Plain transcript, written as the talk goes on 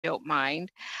don't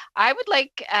mind. I would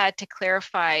like to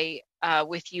clarify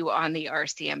with you on the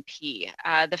RCMP.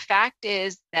 The fact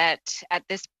is that at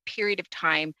this period of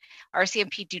time,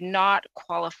 RCMP do not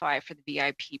qualify for the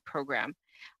VIP program.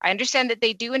 I understand that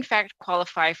they do in fact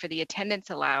qualify for the attendance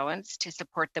allowance to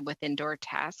support them with indoor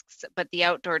tasks, but the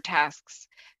outdoor tasks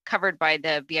covered by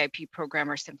the VIP program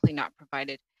are simply not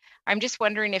provided. I'm just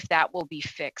wondering if that will be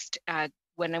fixed.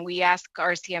 When we ask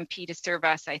RCMP to serve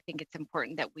us, I think it's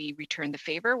important that we return the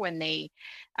favor when they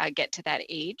get to that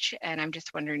age. And I'm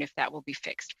just wondering if that will be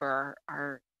fixed for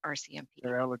our RCMP.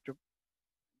 They're eligible.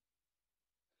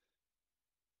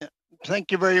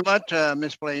 Thank you very much,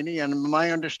 Ms. Blaney. And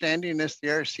my understanding is the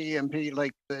RCMP,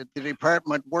 like the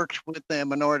department, works with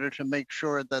them in order to make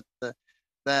sure that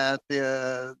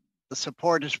the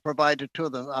support is provided to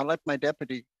them. I'll let my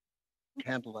deputy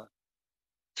handle that.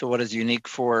 So what is unique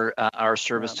for our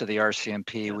service to the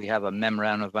RCMP, we have a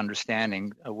memorandum of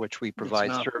understanding which we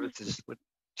provide services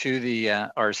to the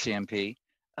RCMP.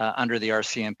 Under the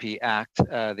RCMP Act, the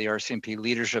RCMP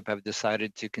leadership have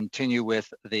decided to continue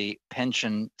with the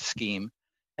pension scheme.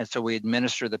 And so we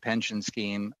administer the pension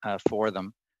scheme for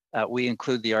them. We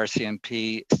include the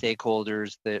RCMP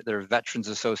stakeholders, their veterans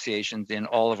associations in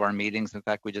all of our meetings. In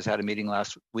fact, we just had a meeting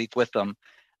last week with them.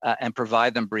 And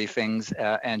provide them briefings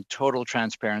and total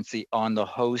transparency on the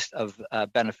host of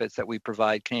benefits that we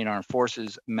provide Canadian Armed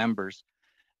Forces members.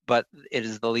 But it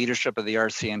is the leadership of the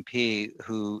RCMP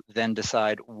who then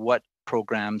decide what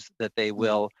programs that they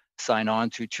will sign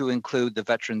on to include the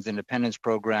Veterans Independence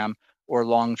Program or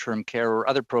long-term care or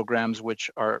other programs which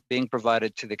are being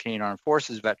provided to the Canadian Armed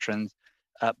Forces veterans.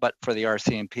 But for the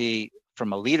RCMP,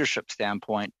 from a leadership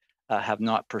standpoint, have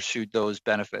not pursued those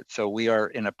benefits. So we are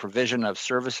in a provision of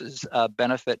services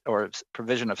benefit or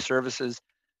provision of services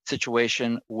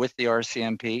situation with the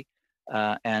RCMP.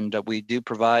 And we did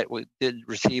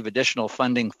receive additional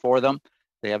funding for them.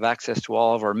 They have access to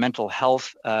all of our mental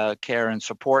health care and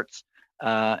supports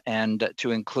and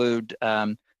to include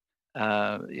the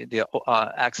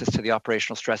access to the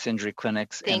operational stress injury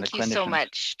clinics. Thank you so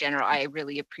much, General. I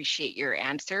really appreciate your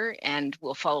answer and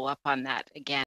we'll follow up on that again.